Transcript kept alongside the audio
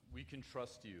can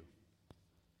trust you.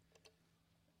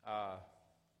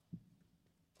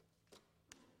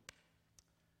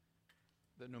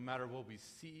 That no matter what we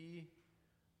see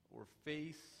or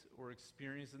face or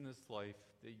experience in this life,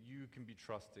 that you can be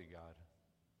trusted, God.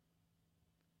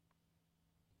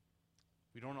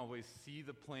 We don't always see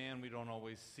the plan. We don't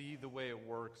always see the way it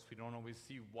works. We don't always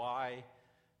see why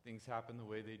things happen the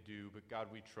way they do. But God,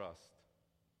 we trust.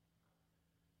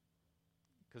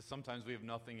 Because sometimes we have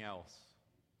nothing else.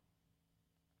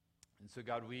 And so,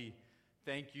 God, we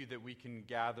thank you that we can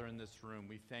gather in this room.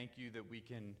 We thank you that we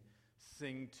can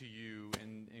sing to you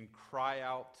and cry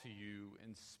out to you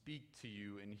and speak to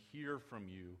you and hear from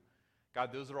you.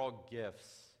 God, those are all gifts.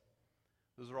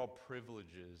 Those are all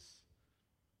privileges.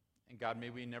 And God,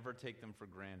 may we never take them for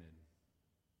granted.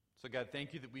 So God,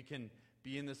 thank you that we can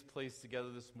be in this place together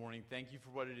this morning. Thank you for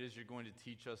what it is you're going to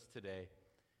teach us today.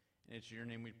 And it's in your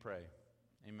name we pray.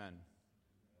 Amen.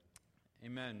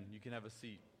 Amen. You can have a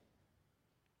seat.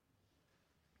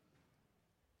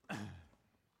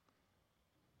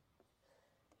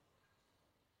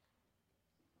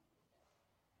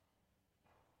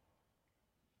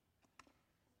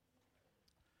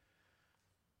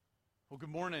 Well, good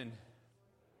morning.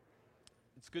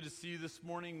 It's good to see you this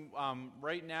morning.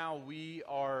 Right now, we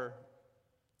are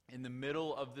in the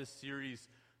middle of this series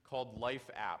called Life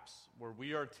Apps, where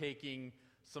we are taking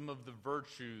some of the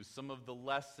virtues, some of the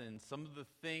lessons, some of the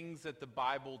things that the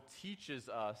Bible teaches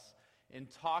us and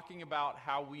talking about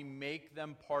how we make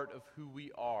them part of who we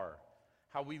are,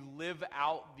 how we live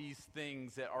out these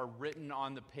things that are written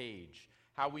on the page,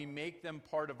 how we make them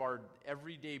part of our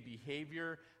everyday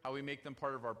behavior, how we make them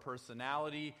part of our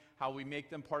personality, how we make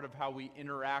them part of how we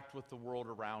interact with the world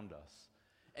around us.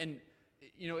 And,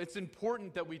 it's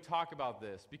important that we talk about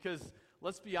this because,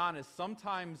 let's be honest,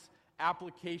 sometimes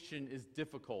application is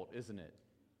difficult, isn't it?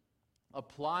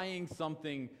 Applying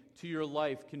something to your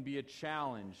life can be a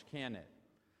challenge, can it?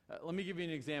 Let me give you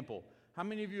an example. How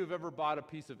many of you have ever bought a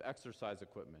piece of exercise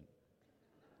equipment?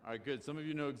 All right, good. Some of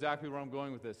you know exactly where I'm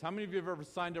going with this. How many of you have ever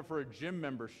signed up for a gym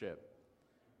membership?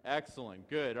 Excellent.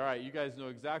 Good. All right, you guys know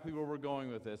exactly where we're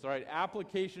going with this. All right,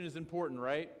 application is important,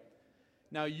 right?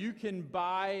 Now, you can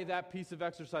buy that piece of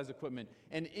exercise equipment,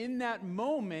 and in that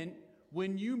moment,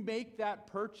 when you make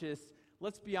that purchase,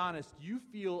 let's be honest, you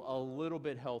feel a little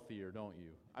bit healthier, don't you?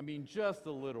 I mean, just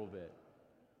a little bit.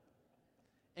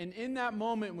 And in that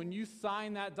moment, when you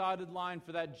sign that dotted line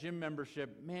for that gym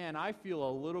membership, man, I feel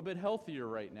a little bit healthier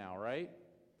right now, right?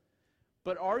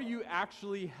 But are you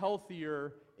actually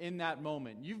healthier in that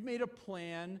moment? You've made a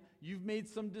plan, you've made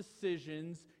some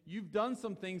decisions, you've done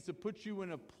some things to put you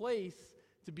in a place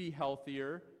to be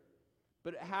healthier,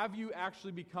 but have you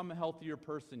actually become a healthier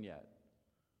person yet?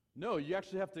 No, you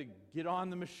actually have to get on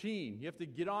the machine. You have to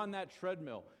get on that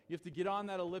treadmill. You have to get on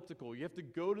that elliptical. You have to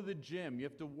go to the gym. You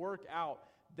have to work out.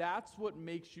 That's what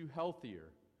makes you healthier,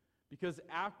 because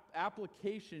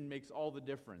application makes all the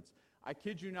difference. I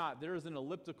kid you not, there is an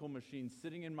elliptical machine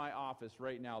sitting in my office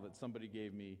right now that somebody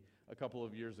gave me a couple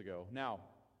of years ago. Now,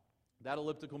 that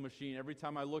elliptical machine, every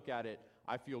time I look at it,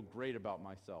 I feel great about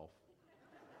myself.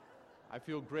 I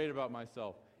feel great about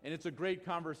myself. And it's a great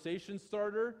conversation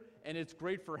starter, and it's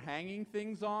great for hanging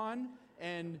things on,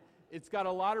 and it's got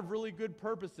a lot of really good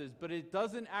purposes, but it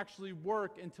doesn't actually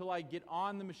work until I get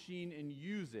on the machine and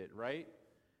use it, right?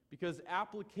 Because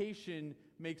application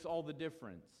makes all the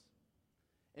difference.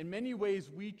 In many ways,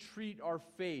 we treat our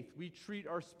faith, we treat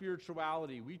our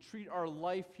spirituality, we treat our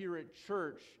life here at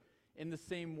church in the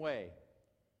same way.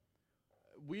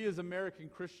 We as American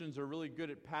Christians are really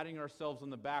good at patting ourselves on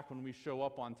the back when we show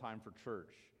up on time for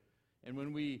church and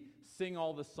when we sing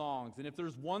all the songs. And if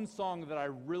there's one song that I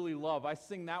really love, I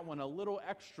sing that one a little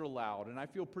extra loud, and I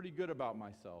feel pretty good about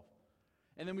myself.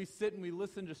 And then we sit and we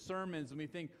listen to sermons and we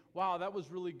think, wow, that was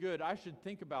really good. I should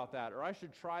think about that, or I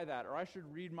should try that, or I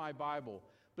should read my Bible.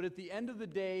 But at the end of the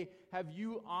day, have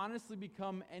you honestly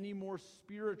become any more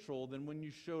spiritual than when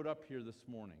you showed up here this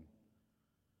morning?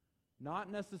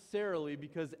 Not necessarily,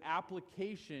 because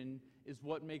application is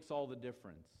what makes all the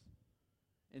difference.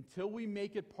 Until we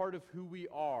make it part of who we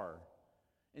are,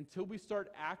 until we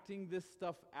start acting this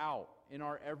stuff out in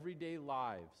our everyday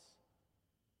lives,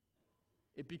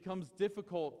 it becomes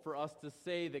difficult for us to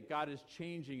say that God is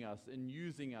changing us and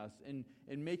using us and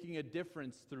making a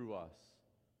difference through us.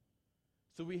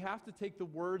 So we have to take the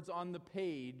words on the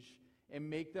page and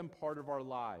make them part of our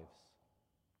lives,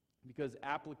 because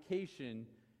application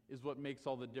is what makes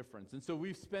all the difference. And so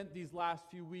we've spent these last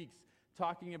few weeks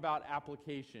talking about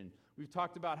application. We've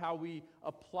talked about how we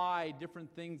apply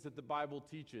different things that the Bible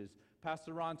teaches.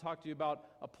 Pastor Ron talked to you about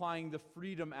applying the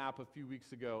Freedom app a few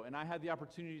weeks ago, and I had the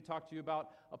opportunity to talk to you about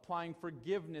applying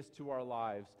forgiveness to our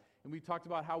lives. And we talked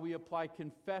about how we apply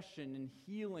confession and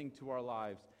healing to our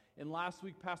lives. And last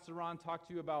week, Pastor Ron talked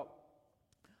to you about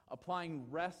applying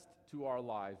rest to our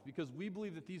lives, because we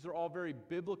believe that these are all very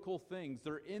biblical things.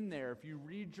 They're in there. If you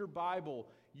read your Bible,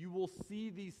 you will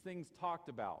see these things talked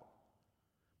about.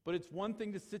 But it's one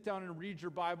thing to sit down and read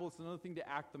your Bible, it's another thing to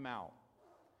act them out.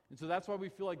 And so that's why we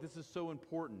feel like this is so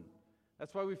important.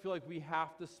 That's why we feel like we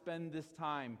have to spend this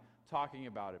time talking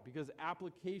about it, because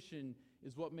application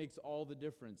is what makes all the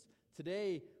difference.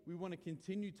 Today, we want to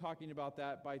continue talking about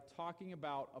that by talking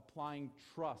about applying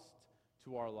trust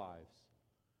to our lives.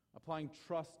 Applying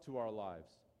trust to our lives.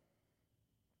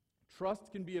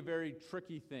 Trust can be a very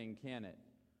tricky thing, can it?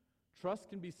 Trust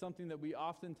can be something that we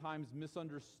oftentimes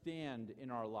misunderstand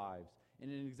in our lives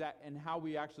and how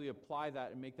we actually apply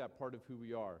that and make that part of who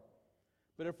we are.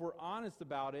 But if we're honest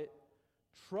about it,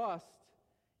 trust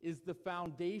is the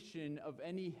foundation of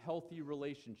any healthy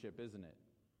relationship, isn't it?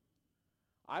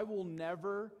 I will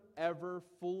never, ever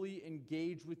fully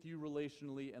engage with you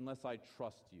relationally unless I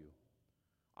trust you.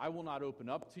 I will not open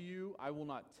up to you. I will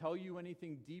not tell you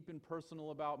anything deep and personal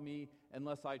about me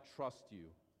unless I trust you.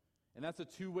 And that's a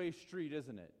two-way street,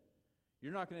 isn't it?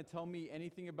 You're not going to tell me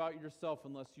anything about yourself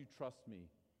unless you trust me.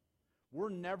 We're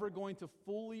never going to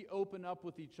fully open up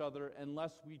with each other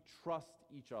unless we trust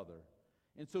each other.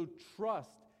 And so trust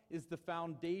is the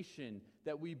foundation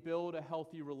that we build a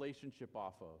healthy relationship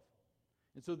off of.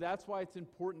 And so that's why it's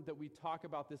important that we talk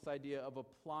about this idea of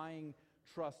applying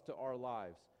trust to our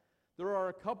lives. There are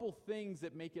a couple things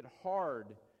that make it hard,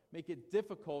 make it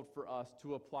difficult for us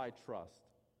to apply trust.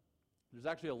 There's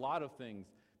actually a lot of things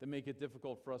that make it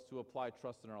difficult for us to apply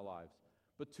trust in our lives.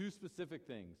 But two specific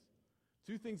things.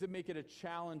 Two things that make it a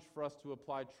challenge for us to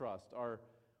apply trust are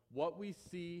what we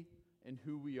see and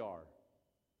who we are.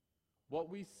 What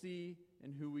we see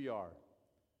and who we are.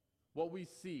 What we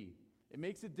see. It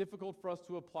makes it difficult for us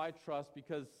to apply trust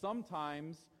because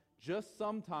sometimes, just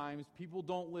sometimes, people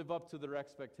don't live up to their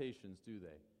expectations, do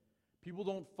they? People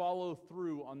don't follow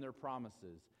through on their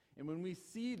promises. And when we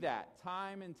see that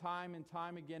time and time and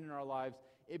time again in our lives,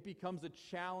 it becomes a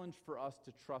challenge for us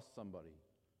to trust somebody.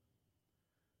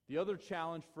 The other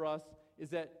challenge for us is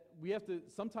that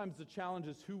sometimes the challenge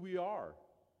is who we are.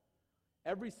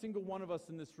 Every single one of us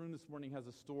in this room this morning has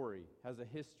a story, has a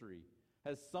history,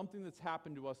 has something that's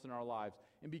happened to us in our lives.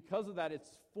 And because of that,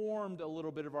 it's formed a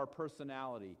little bit of our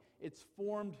personality. It's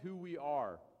formed who we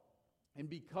are. And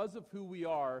because of who we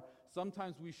are,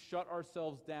 sometimes we shut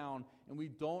ourselves down and we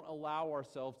don't allow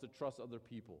ourselves to trust other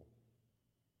people.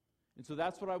 And so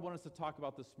that's what I want us to talk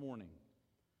about this morning.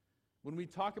 When we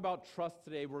talk about trust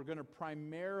today, we're going to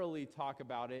primarily talk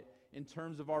about it in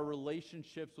terms of our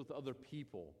relationships with other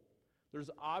people. There's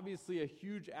obviously a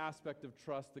huge aspect of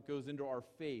trust that goes into our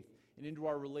faith and into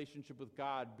our relationship with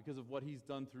God because of what He's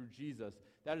done through Jesus.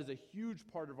 That is a huge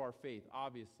part of our faith,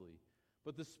 obviously.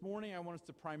 But this morning, I want us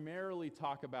to primarily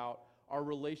talk about our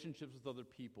relationships with other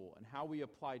people and how we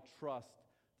apply trust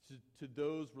to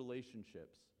those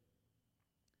relationships.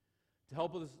 To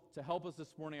help us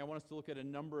this morning, I want us to look at a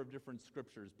number of different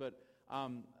scriptures, but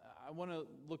I want to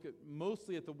look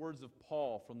mostly at the words of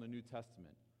Paul from the New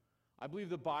Testament. I believe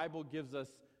the Bible gives us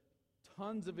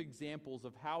tons of examples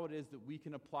of how it is that we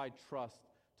can apply trust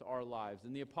to our lives.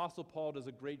 And the Apostle Paul does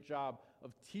a great job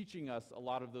of teaching us a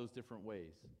lot of those different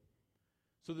ways.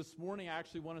 So this morning, I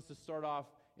actually want us to start off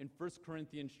in 1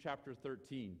 Corinthians chapter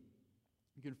 13.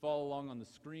 You can follow along on the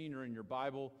screen or in your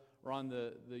Bible or on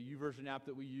the YouVersion app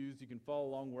that we use. You can follow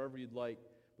along wherever you'd like.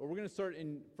 But we're going to start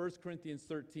in 1 Corinthians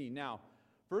 13. Now,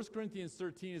 1 Corinthians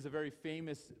 13 is a very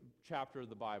famous chapter of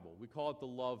the Bible. We call it the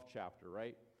love chapter,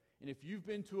 right? And if you've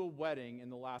been to a wedding in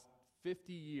the last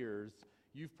 50 years,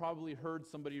 you've probably heard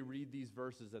somebody read these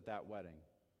verses at that wedding.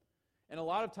 And a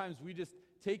lot of times we just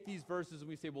take these verses and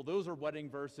we say, well, those are wedding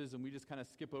verses, and we just kind of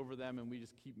skip over them and we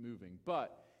just keep moving.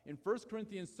 But in 1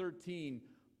 Corinthians 13,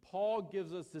 Paul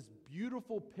gives us this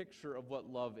beautiful picture of what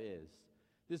love is,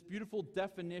 this beautiful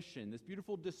definition, this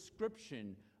beautiful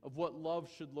description of what love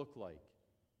should look like.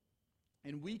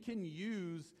 And we can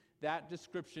use that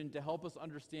description to help us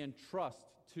understand trust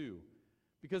too.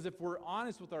 Because if we're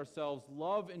honest with ourselves,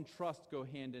 love and trust go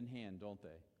hand in hand, don't they?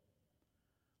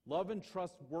 Love and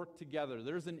trust work together.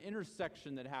 There's an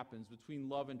intersection that happens between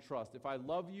love and trust. If I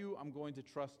love you, I'm going to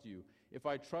trust you. If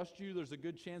I trust you, there's a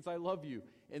good chance I love you.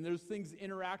 And those things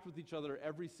interact with each other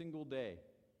every single day.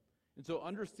 And so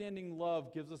understanding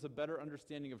love gives us a better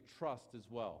understanding of trust as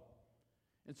well.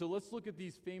 And so let's look at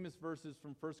these famous verses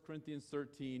from 1 Corinthians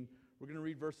 13. We're going to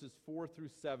read verses 4 through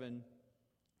 7.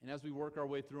 And as we work our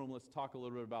way through them, let's talk a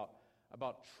little bit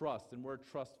about trust and where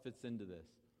trust fits into this.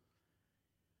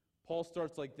 Paul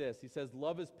starts like this. He says,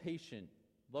 love is patient.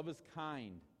 Love is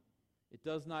kind. It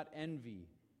does not envy.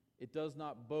 It does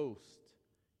not boast.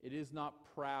 It is not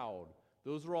proud.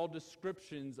 Those are all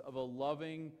descriptions of a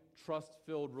loving,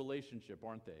 trust-filled relationship,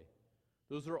 aren't they?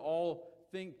 Those are all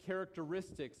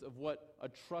characteristics of what a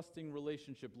trusting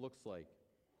relationship looks like.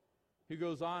 He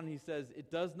goes on, he says,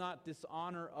 it does not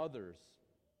dishonor others.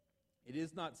 It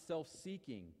is not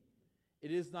self-seeking.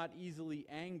 It is not easily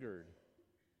angered.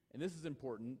 And this is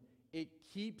important. It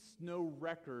keeps no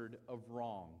record of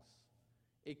wrongs.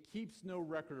 It keeps no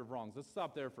record of wrongs. Let's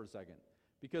stop there for a second.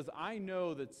 Because I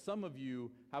know that some of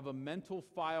you have a mental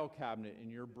file cabinet in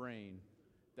your brain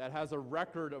that has a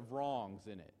record of wrongs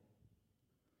in it.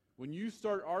 When you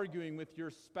start arguing with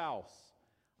your spouse,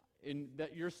 and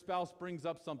that your spouse brings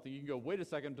up something, you can go, wait a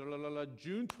second,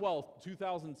 June 12th,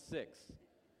 2006. Do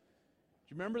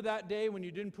you remember that day when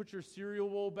you didn't put your cereal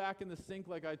bowl back in the sink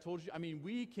like I told you? I mean,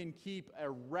 we can keep a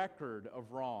record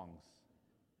of wrongs.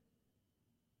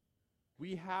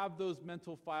 We have those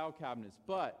mental file cabinets,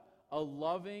 but a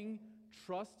loving,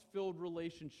 trust-filled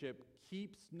relationship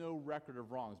keeps no record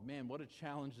of wrongs. Man, what a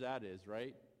challenge that is,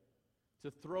 right? To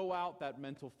throw out that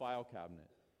mental file cabinet.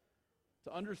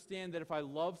 To understand that if I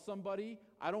love somebody,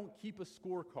 I don't keep a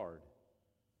scorecard.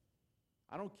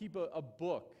 I don't keep a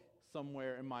book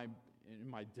somewhere in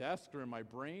my desk or in my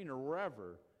brain or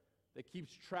wherever that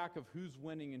keeps track of who's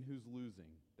winning and who's losing.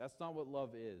 That's not what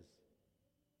love is.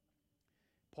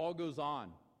 Paul goes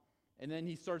on, and then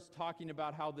he starts talking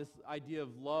about how this idea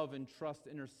of love and trust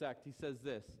intersect. He says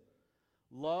this,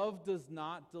 love does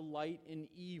not delight in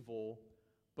evil,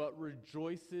 but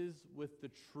rejoices with the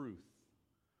truth.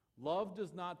 Love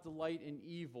does not delight in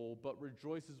evil, but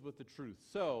rejoices with the truth.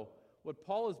 So, what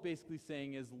Paul is basically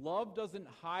saying is love doesn't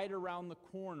hide around the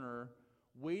corner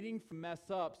waiting to mess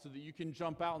up so that you can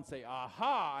jump out and say,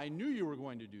 aha, I knew you were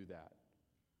going to do that.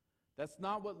 That's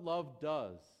not what love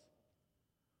does.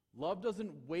 Love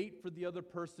doesn't wait for the other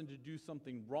person to do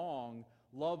something wrong.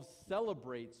 Love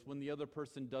celebrates when the other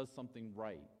person does something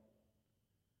right.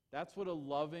 That's what a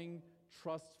loving,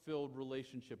 trust-filled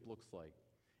relationship looks like.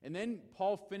 And then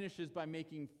Paul finishes by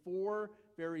making 4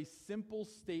 very simple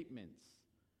statements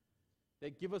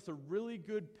that give us a really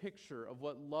good picture of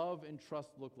what love and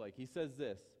trust look like. He says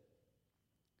this,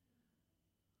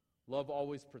 love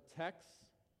always protects,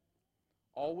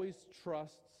 always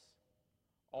trusts,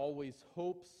 always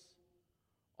hopes,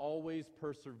 always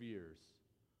perseveres.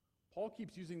 Paul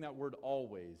keeps using that word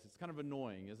always. It's kind of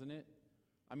annoying, isn't it?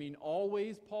 I mean,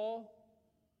 always, Paul?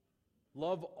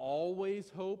 Love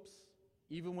always hopes,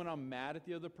 even when I'm mad at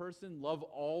the other person? Love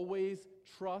always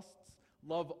trusts?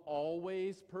 Love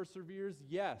always perseveres?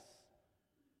 Yes.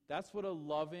 That's what a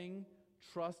loving,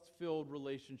 trust-filled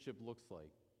relationship looks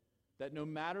like. That no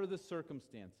matter the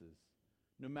circumstances,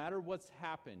 no matter what's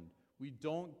happened, we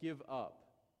don't give up.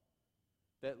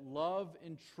 That love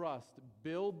and trust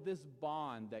build this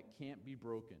bond that can't be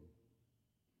broken.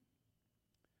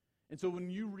 And so when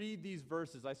you read these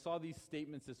verses, I saw these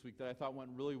statements this week that I thought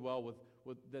went really well with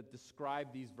that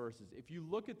describe these verses. If you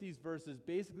look at these verses,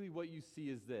 basically what you see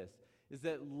is this, is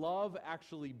that love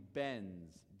actually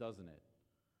bends, doesn't it?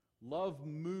 Love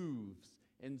moves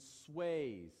and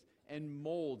sways and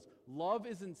molds. Love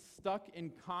isn't stuck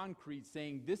in concrete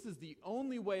saying, this is the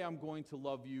only way I'm going to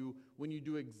love you when you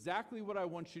do exactly what I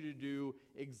want you to do,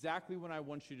 exactly when I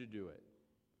want you to do it.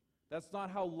 That's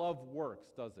not how love works,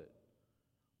 does it?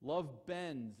 Love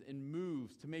bends and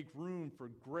moves to make room for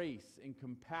grace and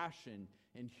compassion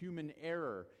and human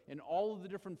error and all of the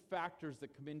different factors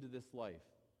that come into this life.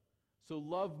 So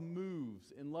love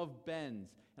moves and love bends.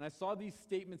 And I saw these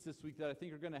statements this week that I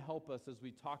think are going to help us as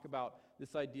we talk about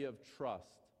this idea of trust.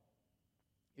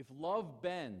 If love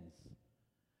bends,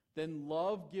 then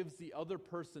love gives the other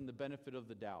person the benefit of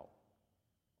the doubt.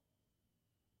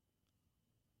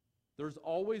 There's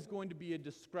always going to be a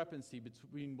discrepancy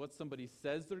between what somebody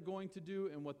says they're going to do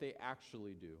and what they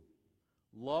actually do.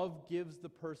 Love gives the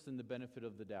person the benefit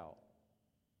of the doubt.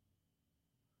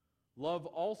 Love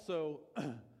also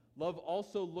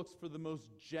looks for the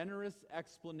most generous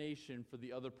explanation for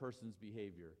the other person's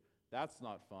behavior. That's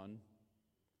not fun.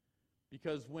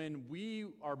 Because when we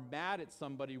are mad at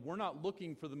somebody, we're not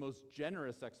looking for the most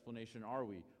generous explanation, are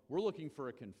we? We're looking for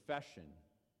a confession.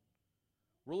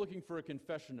 We're looking for a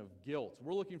confession of guilt.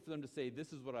 We're looking for them to say,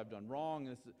 this is what I've done wrong.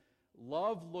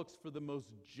 Love looks for the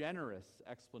most generous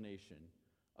explanation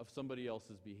of somebody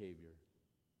else's behavior.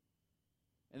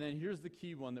 And then here's the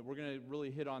key one that we're going to really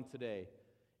hit on today,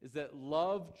 is that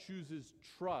love chooses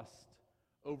trust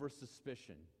over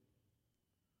suspicion.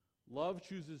 Love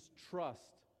chooses trust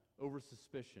over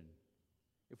suspicion.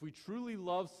 If we truly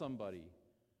love somebody,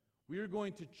 we are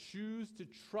going to choose to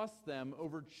trust them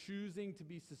over choosing to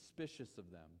be suspicious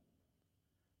of them.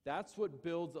 That's what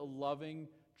builds a loving,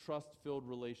 trust-filled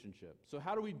relationship. So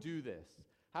how do we do this?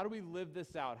 How do we live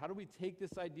this out? How do we take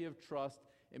this idea of trust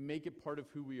and make it part of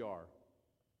who we are?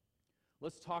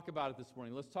 Let's talk about it this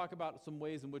morning. Let's talk about some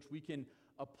ways in which we can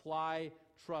apply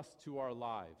trust to our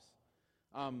lives.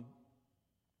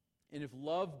 And if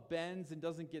love bends and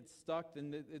doesn't get stuck,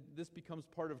 then this becomes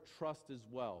part of trust as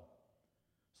well.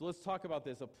 So let's talk about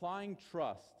this. Applying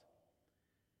trust.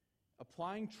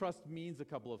 Applying trust means a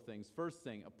couple of things. First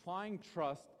thing, applying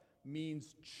trust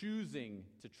means choosing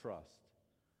to trust.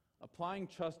 Applying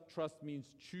trust means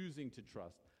choosing to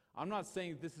trust. I'm not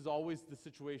saying this is always the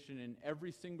situation in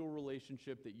every single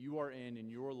relationship that you are in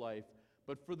your life,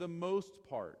 but for the most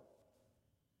part,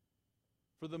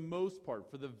 for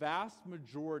the vast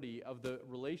majority of the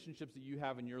relationships that you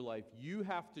have in your life, you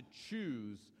have to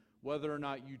choose whether or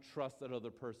not you trust that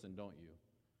other person, don't you?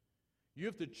 You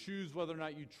have to choose whether or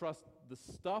not you trust the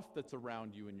stuff that's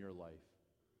around you in your life.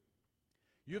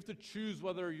 You have to choose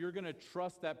whether you're going to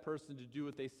trust that person to do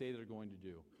what they say they're going to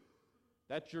do.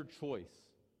 That's your choice.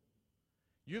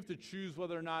 You have to choose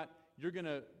whether or not you're going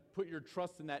to put your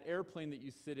trust in that airplane that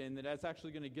you sit in that's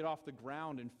actually going to get off the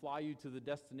ground and fly you to the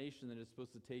destination that it's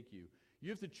supposed to take you. You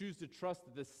have to choose to trust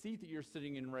that the seat that you're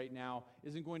sitting in right now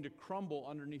isn't going to crumble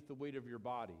underneath the weight of your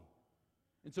body.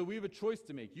 And so we have a choice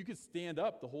to make. You could stand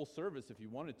up the whole service if you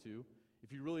wanted to,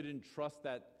 if you really didn't trust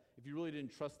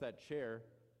that chair.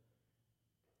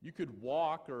 You could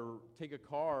walk or take a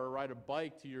car or ride a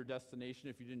bike to your destination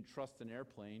if you didn't trust an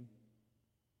airplane.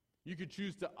 You could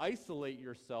choose to isolate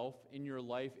yourself in your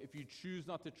life if you choose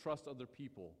not to trust other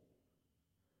people.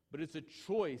 But it's a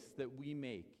choice that we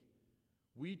make.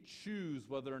 We choose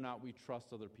whether or not we trust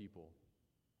other people.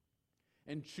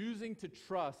 And choosing to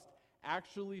trust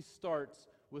actually starts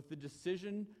with the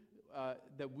decision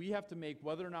that we have to make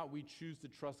whether or not we choose to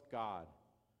trust God.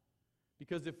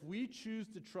 Because if we choose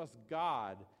to trust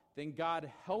God, then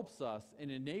God helps us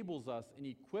and enables us and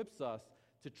equips us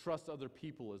to trust other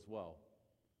people as well.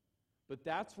 But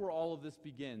that's where all of this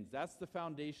begins. That's the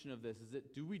foundation of this, is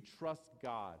that do we trust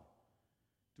God?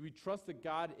 Do we trust that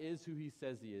God is who he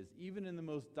says he is, even in the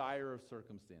most dire of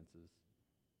circumstances?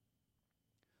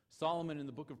 Solomon in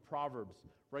the book of Proverbs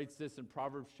writes this in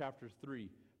Proverbs chapter 3,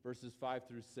 verses 5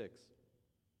 through 6.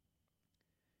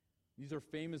 These are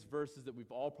famous verses that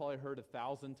we've all probably heard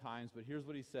 1,000 times, but here's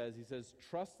what he says. He says,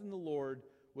 "Trust in the Lord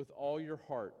with all your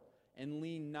heart, and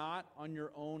lean not on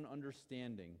your own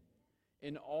understanding.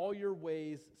 In all your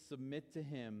ways submit to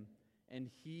him, and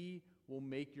he will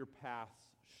make your paths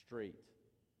straight."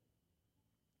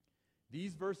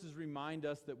 These verses remind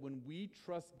us that when we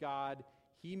trust God,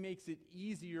 he makes it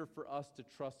easier for us to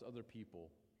trust other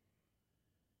people.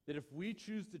 That if we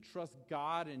choose to trust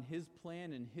God and his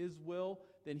plan and his will,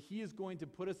 then he is going to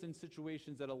put us in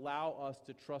situations that allow us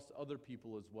to trust other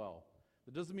people as well.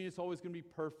 That doesn't mean it's always going to be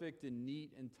perfect and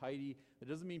neat and tidy. That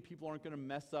doesn't mean people aren't going to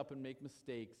mess up and make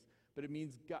mistakes. But it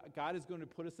means God is going to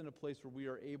put us in a place where we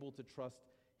are able to trust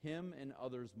him and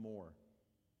others more.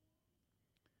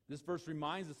 This verse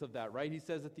reminds us of that, right? He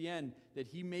says at the end that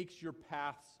he makes your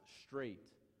paths straight,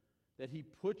 that he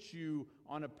puts you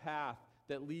on a path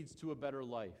that leads to a better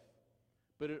life.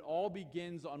 But it all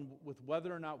begins with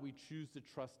whether or not we choose to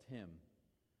trust him.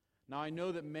 Now, I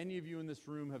know that many of you in this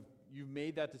room you've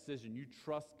made that decision. You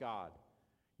trust God.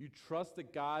 You trust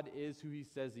that God is who he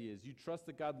says he is. You trust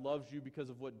that God loves you because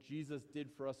of what Jesus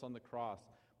did for us on the cross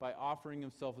by offering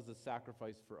himself as a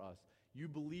sacrifice for us. You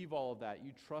believe all of that.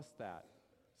 You trust that.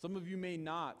 Some of you may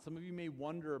not. Some of you may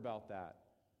wonder about that.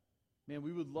 Man,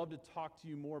 we would love to talk to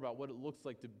you more about what it looks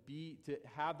like to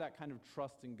have that kind of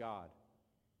trust in God.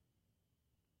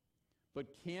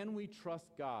 But can we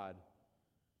trust God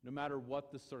no matter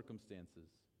what the circumstances?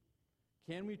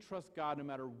 Can we trust God no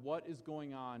matter what is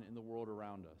going on in the world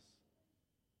around us?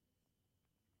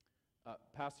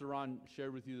 Pastor Ron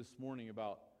shared with you this morning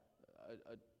about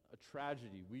a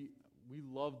tragedy. We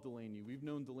love Delaney. We've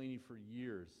known Delaney for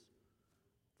years.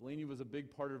 Delaney was a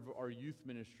big part of our youth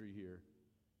ministry here.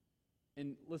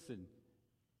 And listen,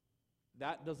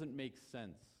 that doesn't make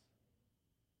sense,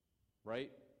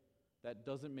 right? That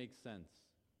doesn't make sense.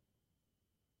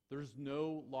 There's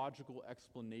no logical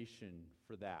explanation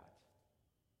for that.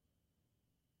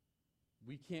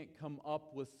 We can't come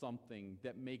up with something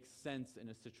that makes sense in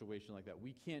a situation like that.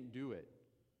 We can't do it.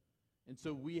 And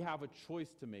so we have a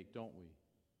choice to make, don't we?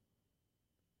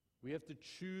 We have to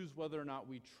choose whether or not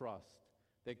we trust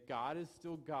that God is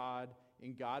still God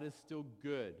and God is still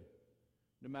good,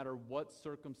 no matter what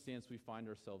circumstance we find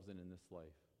ourselves in this life.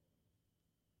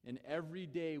 And every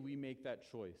day we make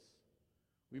that choice.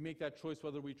 We make that choice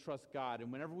whether we trust God.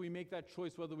 And whenever we make that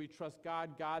choice whether we trust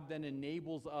God, God then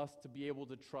enables us to be able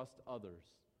to trust others.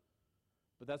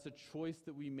 But that's a choice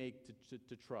that we make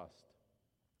to trust.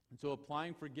 And so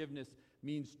applying forgiveness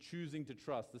means choosing to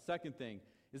trust. The second thing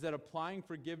is that applying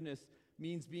forgiveness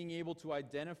means being able to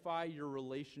identify your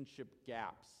relationship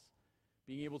gaps.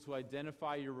 Being able to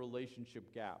identify your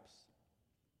relationship gaps.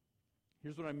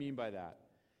 Here's what I mean by that.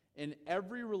 In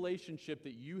every relationship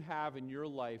that you have in your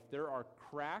life, there are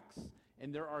cracks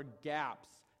and there are gaps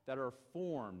that are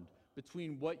formed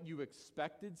between what you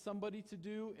expected somebody to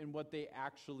do and what they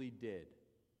actually did.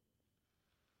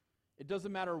 It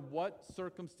doesn't matter what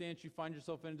circumstance you find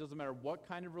yourself in. It doesn't matter what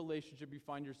kind of relationship you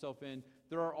find yourself in.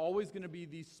 There are always going to be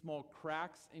these small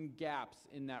cracks and gaps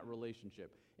in that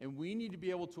relationship. And we need to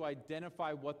be able to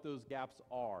identify what those gaps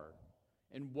are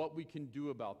and what we can do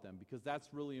about them, because that's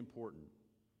really important.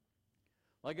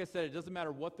 Like I said, it doesn't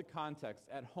matter what the context.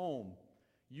 At home,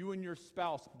 you and your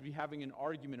spouse could be having an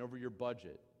argument over your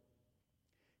budget.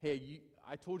 Hey,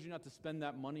 I told you not to spend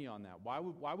that money on that.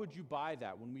 Why would you buy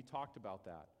that when we talked about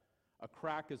that? A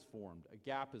crack is formed. A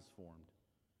gap is formed.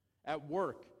 At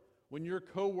work, when your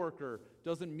coworker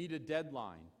doesn't meet a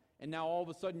deadline, and now all of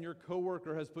a sudden your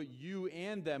coworker has put you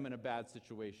and them in a bad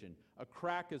situation, a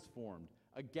crack is formed.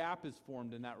 A gap is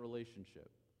formed in that relationship.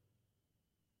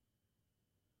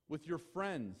 With your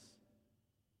friends,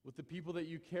 with the people that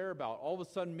you care about, all of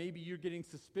a sudden maybe you're getting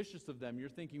suspicious of them. You're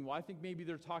thinking, well, I think maybe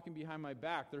they're talking behind my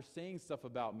back. They're saying stuff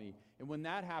about me. And when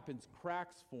that happens,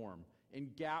 cracks form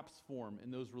and gaps form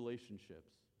in those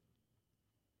relationships.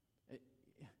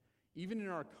 Even in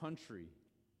our country,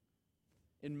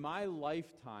 in my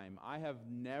lifetime, I have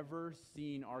never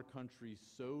seen our country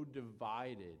so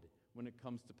divided when it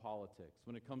comes to politics,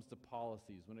 when it comes to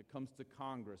policies, when it comes to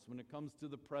Congress, when it comes to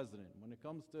the president, when it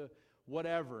comes to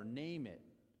whatever, name it.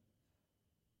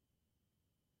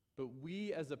 But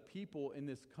we as a people in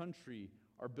this country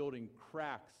are building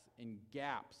cracks and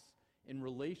gaps in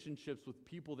relationships with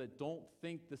people that don't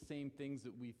think the same things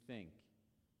that we think.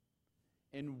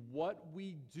 And what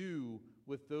we do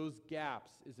with those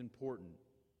gaps is important.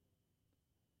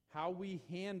 How we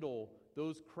handle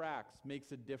those cracks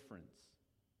makes a difference.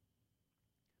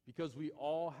 Because we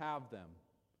all have them.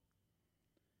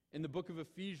 In the book of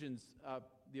Ephesians,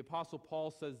 the Apostle Paul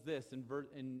says this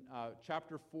in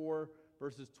chapter 4,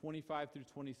 verses 25 through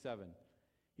 27.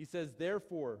 He says,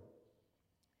 "Therefore,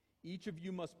 each of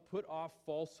you must put off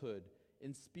falsehood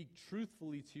and speak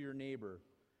truthfully to your neighbor,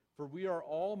 for we are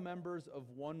all members of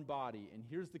one body." And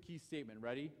here's the key statement,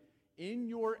 ready? "In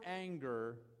your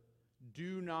anger,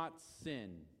 do not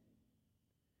sin."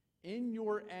 In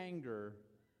your anger,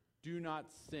 do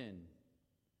not sin.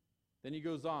 Then he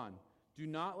goes on, "Do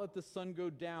not let the sun go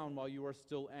down while you are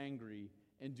still angry,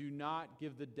 and do not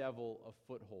give the devil a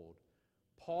foothold."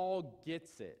 Paul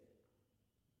gets it.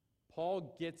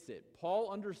 Paul gets it.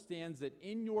 Paul understands that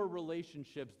in your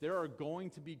relationships, there are going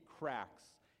to be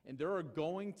cracks, and there are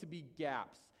going to be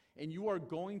gaps, and you are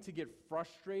going to get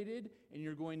frustrated, and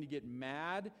you're going to get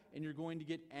mad, and you're going to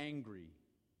get angry.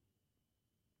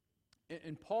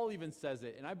 And Paul even says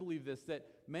it, and I believe this, that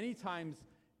many times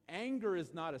anger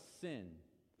is not a sin.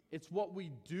 It's what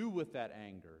we do with that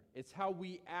anger. It's how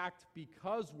we act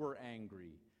because we're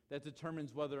angry that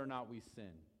determines whether or not we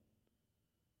sin.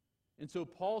 And so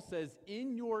Paul says,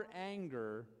 in your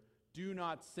anger, do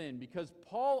not sin. Because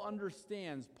Paul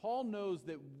understands, Paul knows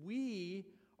that we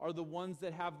are the ones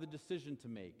that have the decision to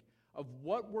make of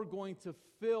what we're going to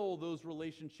fill those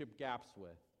relationship gaps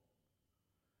with.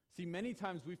 See, many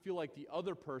times we feel like the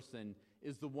other person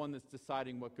is the one that's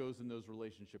deciding what goes in those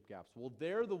relationship gaps. Well,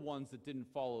 they're the ones that didn't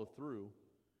follow through.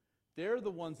 They're the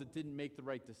ones that didn't make the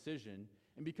right decision.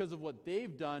 And because of what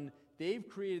they've done, they've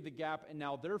created the gap, and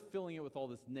now they're filling it with all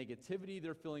this negativity.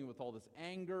 They're filling it with all this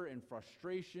anger and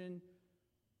frustration.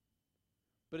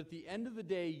 But at the end of the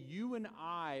day, you and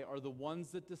I are the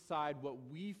ones that decide what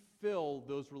we fill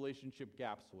those relationship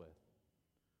gaps with.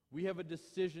 We have a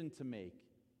decision to make.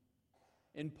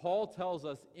 And Paul tells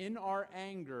us, in our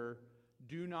anger,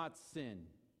 do not sin.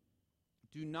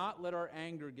 Do not let our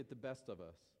anger get the best of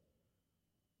us.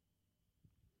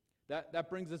 That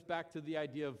brings us back to the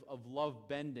idea of love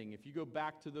bending. If you go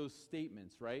back to those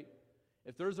statements, right?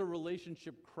 If there's a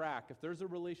relationship crack, if there's a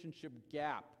relationship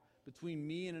gap between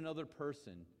me and another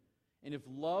person, and if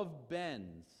love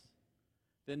bends,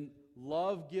 then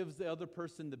love gives the other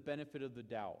person the benefit of the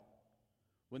doubt.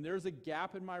 When there's a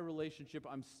gap in my relationship,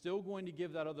 I'm still going to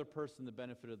give that other person the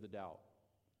benefit of the doubt.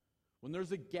 When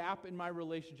there's a gap in my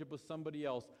relationship with somebody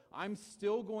else, I'm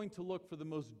still going to look for the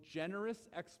most generous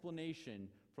explanation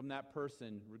from that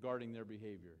person regarding their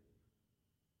behavior.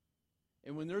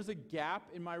 And when there's a gap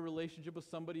in my relationship with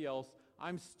somebody else,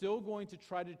 I'm still going to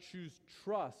try to choose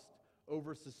trust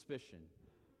over suspicion.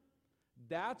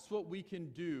 That's what we can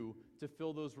do to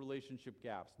fill those relationship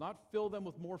gaps. Not fill them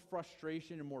with more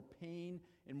frustration and more pain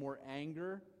and more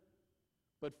anger,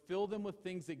 but fill them with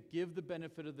things that give the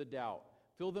benefit of the doubt.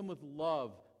 Fill them with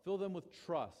love. Fill them with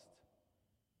trust.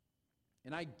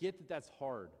 And I get that that's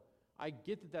hard. I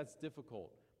get that that's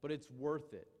difficult, but it's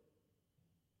worth it.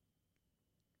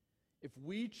 If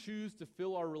we choose to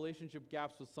fill our relationship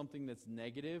gaps with something that's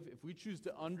negative, if we choose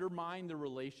to undermine the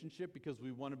relationship because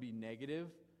we want to be negative,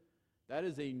 that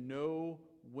is a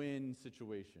no-win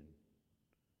situation.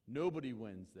 Nobody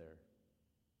wins there.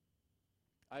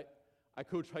 I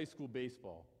coach high school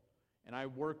baseball, and I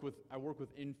work with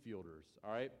infielders,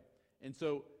 all right? And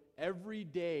so every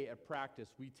day at practice,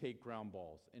 we take ground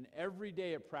balls. And every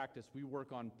day at practice, we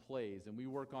work on plays, and we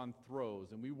work on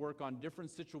throws, and we work on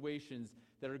different situations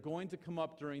that are going to come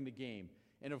up during the game.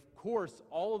 And of course,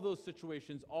 all of those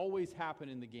situations always happen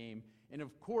in the game. And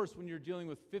of course, when you're dealing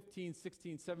with 15,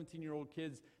 16, 17-year-old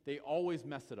kids, they always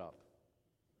mess it up.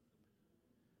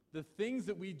 The things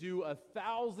that we do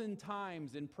 1,000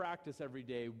 times in practice every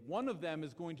day, one of them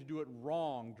is going to do it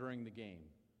wrong during the game.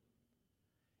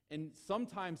 And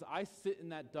sometimes I sit in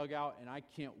that dugout and I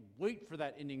can't wait for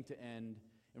that inning to end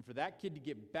and for that kid to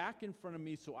get back in front of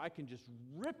me so I can just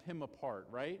rip him apart,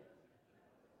 right?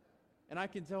 And I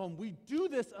can tell him, we do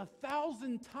this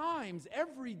 1,000 times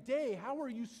every day. How are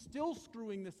you still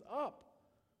screwing this up?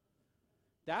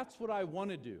 That's what I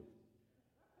want to do.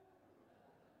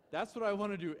 That's what I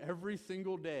want to do every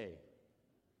single day.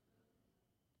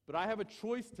 But I have a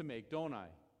choice to make, don't I?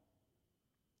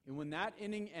 And when that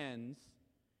inning ends,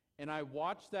 and I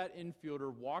watch that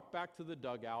infielder walk back to the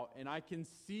dugout, and I can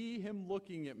see him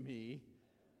looking at me,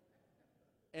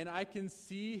 and I can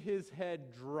see his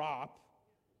head drop,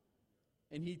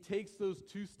 and he takes those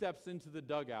 2 steps into the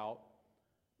dugout,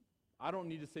 I don't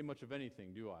need to say much of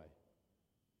anything, do I?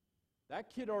 That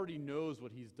kid already knows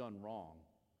what he's done wrong.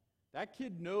 That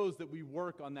kid knows that we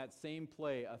work on that same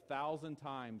play 1,000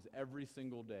 times every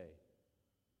single day.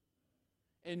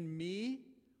 And me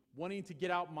wanting to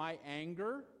get out my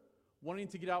anger, wanting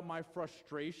to get out my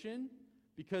frustration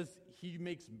because he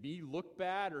makes me look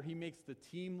bad or he makes the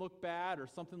team look bad or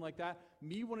something like that,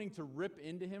 me wanting to rip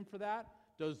into him for that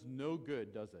does no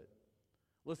good, does it?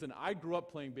 Listen, I grew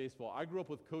up playing baseball. I grew up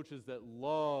with coaches that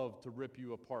love to rip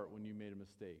you apart when you made a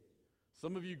mistake.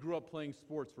 Some of you grew up playing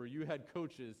sports where you had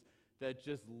coaches that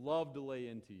just love to lay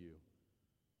into you.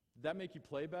 Did that make you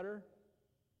play better?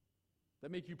 Did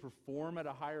that make you perform at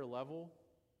a higher level?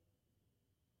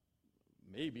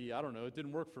 Maybe, I don't know. It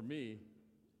didn't work for me.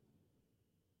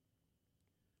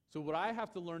 So what I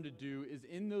have to learn to do is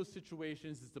in those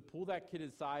situations is to pull that kid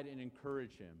aside and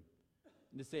encourage him.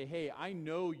 And to say, hey, I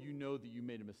know that you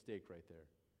made a mistake right there.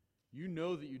 You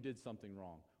know that you did something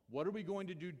wrong. What are we going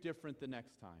to do different the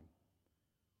next time?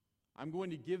 I'm going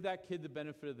to give that kid the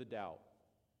benefit of the doubt.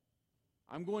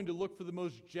 I'm going to look for the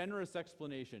most generous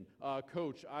explanation.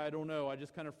 Coach, I don't know. I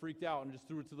just kind of freaked out and just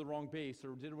threw it to the wrong base or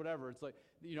did whatever. It's like,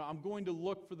 I'm going to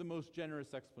look for the most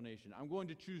generous explanation. I'm going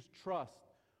to choose trust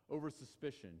over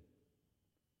suspicion.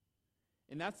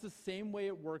 And that's the same way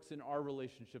it works in our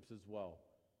relationships as well.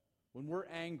 When we're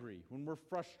angry, when we're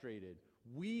frustrated,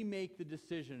 we make the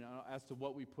decision as to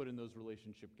what we put in those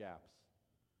relationship gaps.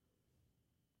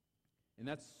 And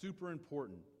that's super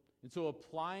important. And so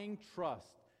applying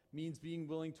trust means being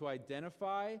willing to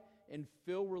identify and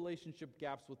fill relationship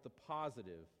gaps with the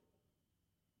positive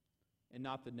and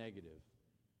not the negative.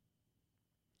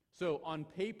 So on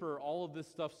paper, all of this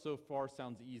stuff so far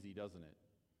sounds easy, doesn't it?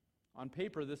 On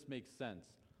paper, this makes sense.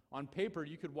 On paper,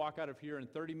 you could walk out of here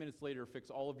and 30 minutes later fix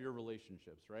all of your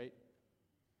relationships, right?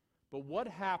 But what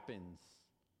happens?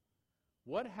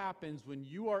 What happens when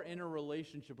you are in a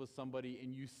relationship with somebody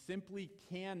and you simply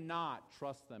cannot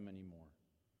trust them anymore?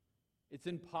 It's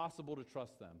impossible to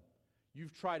trust them.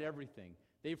 You've tried everything.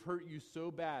 They've hurt you so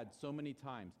bad so many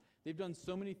times. They've done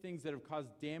so many things that have caused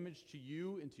damage to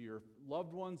you and to your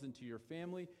loved ones and to your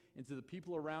family and to the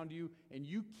people around you, and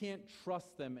you can't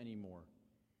trust them anymore.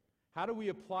 How do we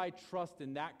apply trust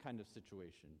in that kind of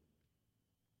situation?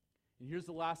 And here's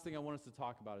the last thing I want us to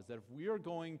talk about, is that if we are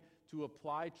going to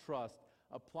apply trust,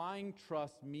 applying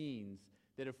trust means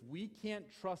that if we can't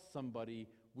trust somebody,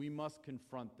 we must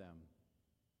confront them.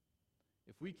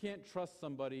 If we can't trust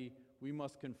somebody, we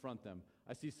must confront them.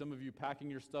 I see some of you packing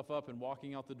your stuff up and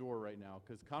walking out the door right now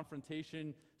because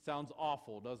confrontation sounds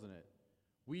awful, doesn't it?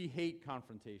 We hate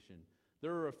confrontation.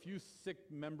 There are a few sick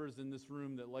members in this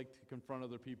room that like to confront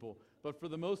other people, but for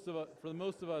the most of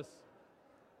us,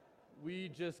 we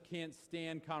just can't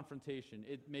stand confrontation.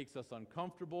 It makes us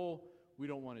uncomfortable. We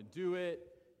don't want to do it.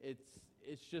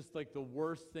 It's just like the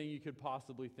worst thing you could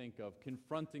possibly think of,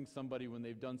 confronting somebody when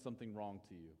they've done something wrong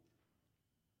to you.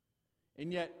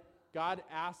 And yet, God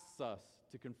asks us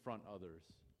to confront others.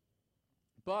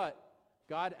 But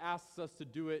God asks us to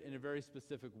do it in a very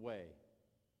specific way.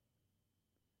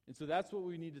 And so that's what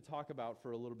we need to talk about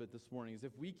for a little bit this morning, is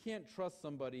if we can't trust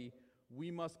somebody, we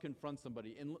must confront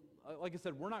somebody. And like I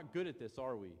said, we're not good at this,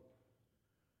 are we?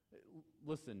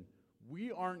 Listen,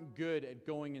 we aren't good at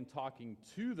going and talking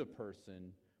to the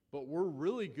person, but we're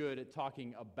really good at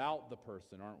talking about the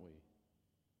person, aren't we?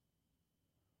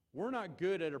 We're not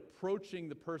good at approaching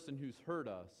the person who's hurt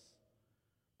us,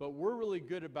 but we're really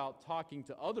good about talking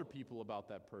to other people about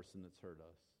that person that's hurt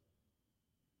us.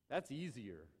 That's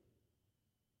easier.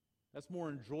 That's more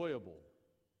enjoyable.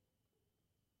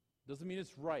 Doesn't mean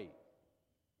it's right.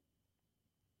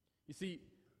 You see,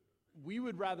 we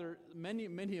would rather,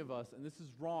 many of us, and this is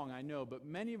wrong, I know, but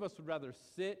many of us would rather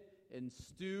sit and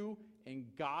stew and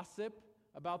gossip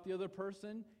about the other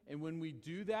person. And when we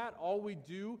do that, all we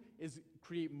do is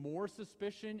create more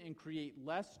suspicion and create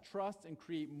less trust and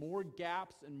create more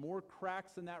gaps and more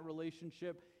cracks in that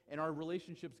relationship. And our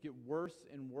relationships get worse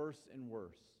and worse and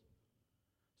worse.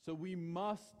 So we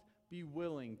must be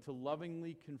willing to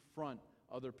lovingly confront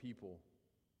other people.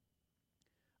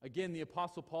 Again, the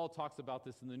Apostle Paul talks about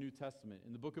this in the New Testament.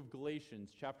 In the book of Galatians,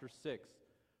 chapter 6,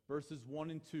 verses 1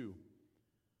 and 2,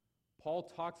 Paul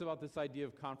talks about this idea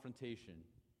of confrontation.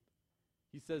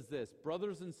 He says this,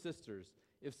 "Brothers and sisters,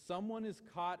 if someone is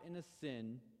caught in a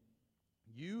sin,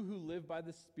 you who live by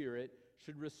the Spirit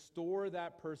should restore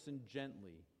that person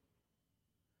gently.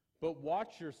 But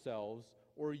watch yourselves,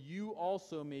 or you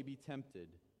also may be tempted.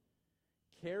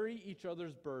 Carry each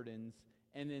other's burdens,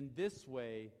 and in this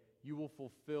way you will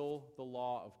fulfill the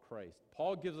law of Christ."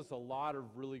 Paul gives us a lot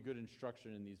of really good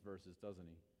instruction in these verses, doesn't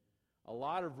he? A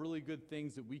lot of really good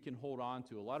things that we can hold on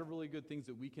to, a lot of really good things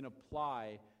that we can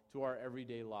apply to our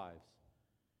everyday lives.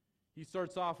 He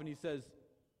starts off and he says,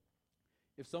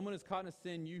 if someone is caught in a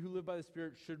sin, you who live by the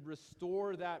Spirit should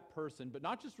restore that person. But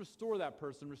not just restore that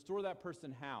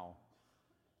person how?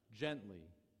 Gently.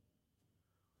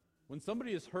 When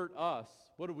somebody has hurt us,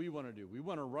 what do? We want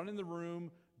to run in the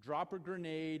room, drop a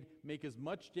grenade, make as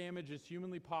much damage as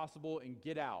humanly possible, and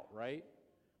get out, right?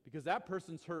 Because that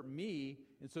person's hurt me,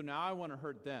 and so now I want to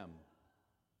hurt them.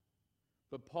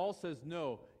 But Paul says,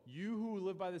 no, you who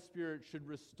live by the Spirit should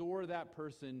restore that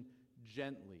person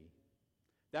gently.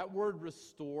 That word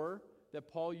restore that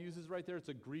Paul uses right there, it's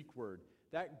a Greek word.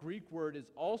 That Greek word is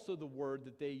also the word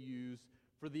that they use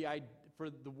for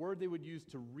the word they would use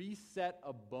to reset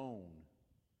a bone.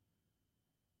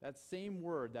 That same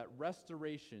word, that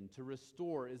restoration, to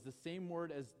restore, is the same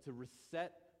word as to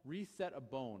reset a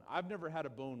bone. I've never had a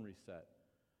bone reset.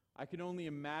 I can only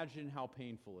imagine how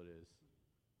painful it is.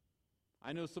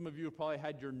 I know some of you have probably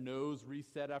had your nose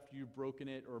reset after you've broken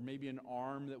it, or maybe an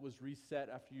arm that was reset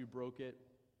after you broke it.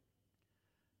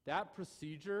 That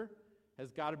procedure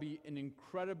has got to be an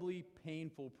incredibly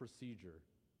painful procedure.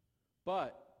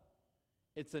 But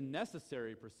it's a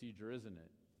necessary procedure, isn't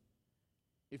it?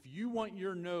 If you want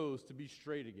your nose to be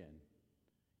straight again,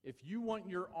 if you want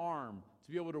your arm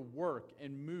to be able to work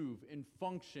and move and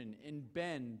function and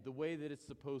bend the way that it's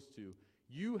supposed to,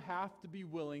 you have to be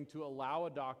willing to allow a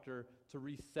doctor to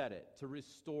reset it, to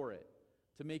restore it,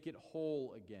 to make it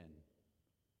whole again.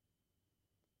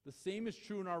 The same is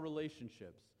true in our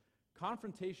relationships.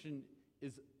 Confrontation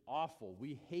is awful.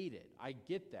 We hate it. I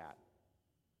get that.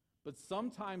 But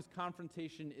sometimes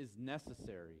confrontation is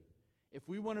necessary. If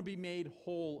we want to be made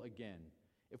whole again,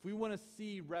 if we want to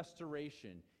see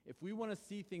restoration, if we want to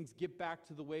see things get back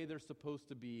to the way they're supposed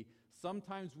to be,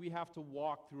 sometimes we have to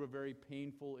walk through a very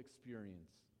painful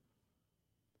experience.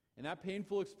 And that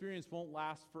painful experience won't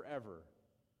last forever.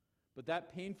 But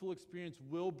that painful experience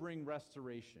will bring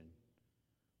restoration,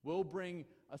 will bring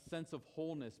a sense of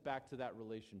wholeness back to that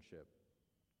relationship.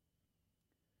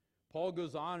 Paul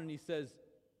goes on and he says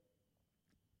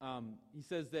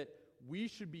that we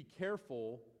should be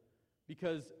careful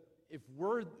because if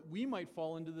we might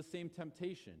fall into the same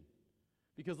temptation.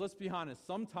 Because let's be honest,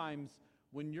 sometimes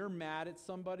when you're mad at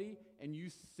somebody and you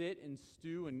sit and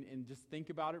stew and just think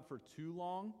about it for too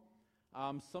long,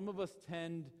 some of us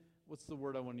tend, what's the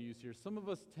word I want to use here? Some of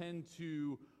us tend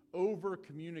to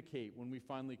over-communicate when we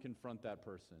finally confront that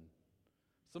person.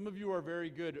 Some of you are very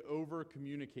good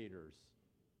over-communicators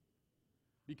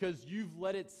because you've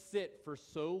let it sit for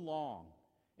so long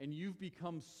and you've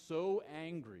become so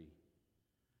angry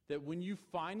that when you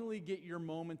finally get your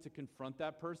moment to confront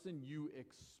that person, you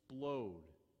explode.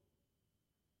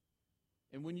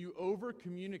 And when you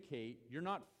over-communicate, you're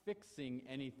not fixing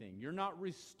anything. You're not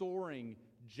restoring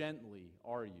gently,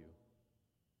 are you?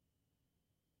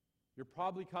 You're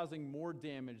probably causing more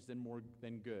damage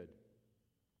than good.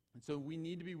 And so we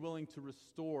need to be willing to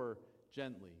restore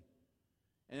gently.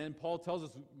 And then Paul tells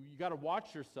us you got to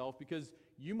watch yourself because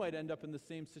you might end up in the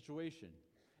same situation.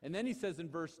 And then he says in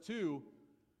verse 2,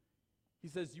 he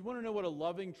says, you want to know what a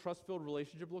loving, trust-filled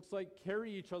relationship looks like?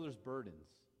 Carry each other's burdens.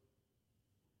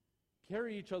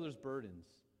 Carry each other's burdens.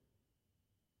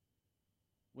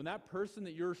 When that person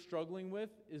that you're struggling with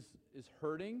is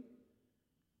hurting,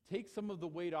 take some of the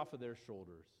weight off of their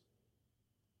shoulders.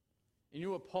 And you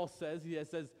know what Paul says? He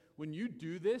says, when you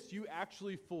do this, you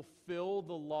actually fulfill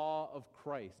the law of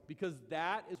Christ. Because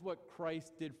that is what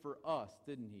Christ did for us,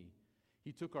 didn't he?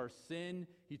 He took our sin,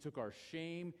 he took our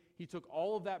shame, he took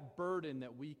all of that burden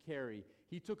that we carry.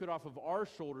 He took it off of our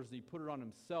shoulders and he put it on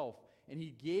himself. And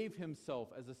he gave himself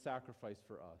as a sacrifice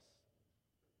for us.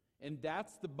 And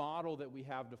that's the model that we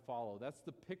have to follow. That's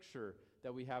the picture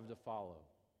that we have to follow.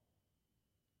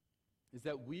 Is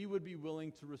that we would be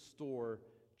willing to restore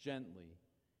gently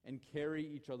and carry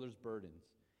each other's burdens.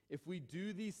 If we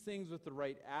do these things with the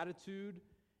right attitude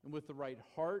and with the right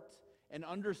heart and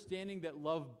understanding that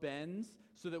love bends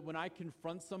so that when I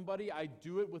confront somebody, I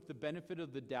do it with the benefit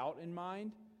of the doubt in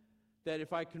mind, that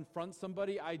if I confront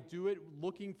somebody, I do it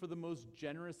looking for the most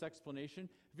generous explanation.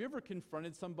 Have you ever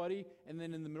confronted somebody and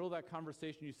then in the middle of that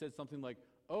conversation you said something like,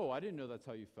 oh, I didn't know that's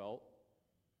how you felt?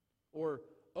 Or,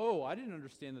 oh, I didn't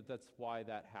understand that that's why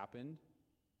that happened.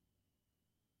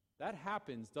 That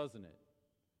happens, doesn't it?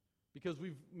 Because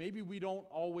maybe we don't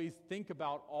always think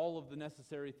about all of the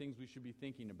necessary things we should be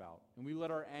thinking about, and we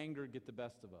let our anger get the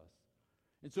best of us.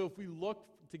 And so if we look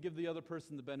to give the other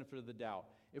person the benefit of the doubt,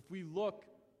 if we look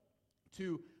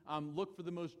to look for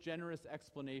the most generous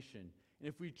explanation, and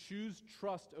if we choose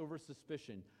trust over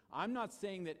suspicion, I'm not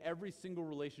saying that every single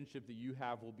relationship that you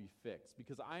have will be fixed,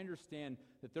 because I understand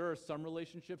that there are some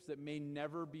relationships that may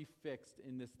never be fixed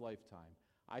in this lifetime.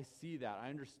 I see that. I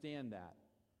understand that.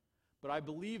 But I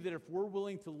believe that if we're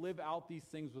willing to live out these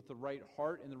things with the right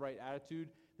heart and the right attitude,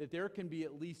 that there can be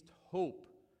at least hope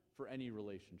for any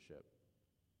relationship.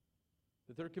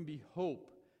 That there can be hope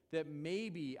that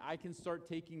maybe I can start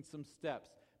taking some steps.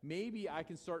 Maybe I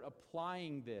can start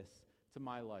applying this to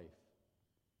my life.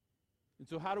 And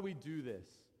so how do we do this?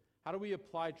 How do we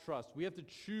apply trust? We have to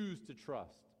choose to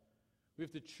trust. We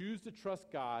have to choose to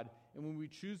trust God, and when we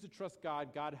choose to trust God,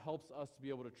 God helps us to be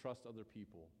able to trust other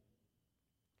people.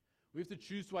 We have to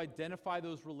choose to identify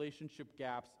those relationship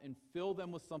gaps and fill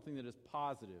them with something that is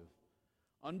positive,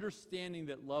 understanding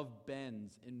that love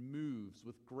bends and moves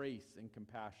with grace and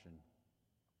compassion.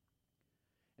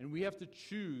 And we have to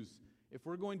choose, if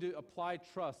we're going to apply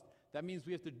trust, that means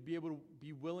we have to be able to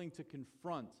be willing to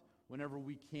confront whenever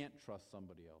we can't trust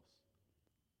somebody else.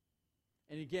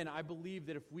 And again, I believe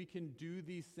that if we can do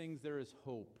these things, there is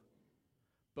hope.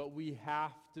 But we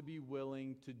have to be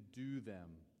willing to do them.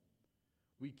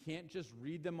 We can't just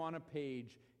read them on a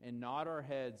page and nod our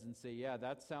heads and say, yeah,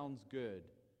 that sounds good.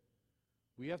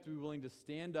 We have to be willing to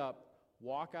stand up,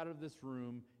 walk out of this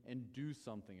room, and do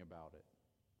something about it.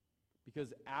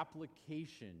 Because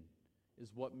application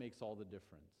is what makes all the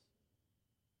difference.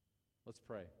 Let's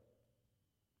pray.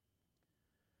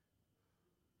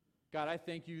 God, I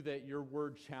thank you that your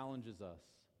word challenges us.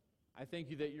 I thank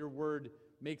you that your word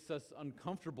makes us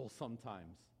uncomfortable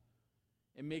sometimes.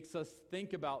 It makes us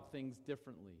think about things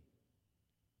differently.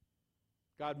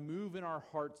 God, move in our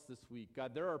hearts this week.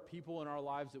 God, there are people in our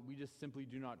lives that we just simply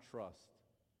do not trust,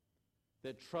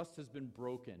 that trust has been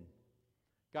broken.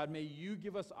 God, may you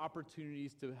give us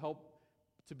opportunities to help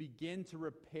to begin to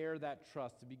repair that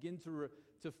trust, to begin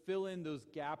to fill in those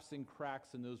gaps and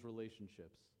cracks in those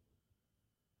relationships.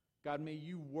 God, may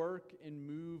you work and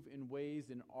move in ways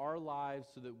in our lives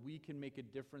so that we can make a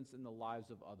difference in the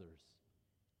lives of others.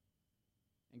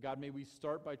 And God, may we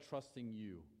start by trusting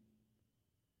you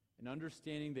and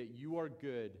understanding that you are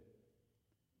good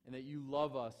and that you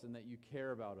love us and that you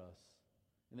care about us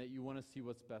and that you want to see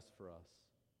what's best for us.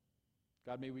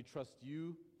 God, may we trust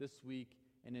you this week,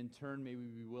 and in turn, may we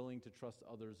be willing to trust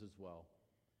others as well.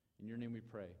 In your name we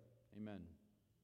pray. Amen.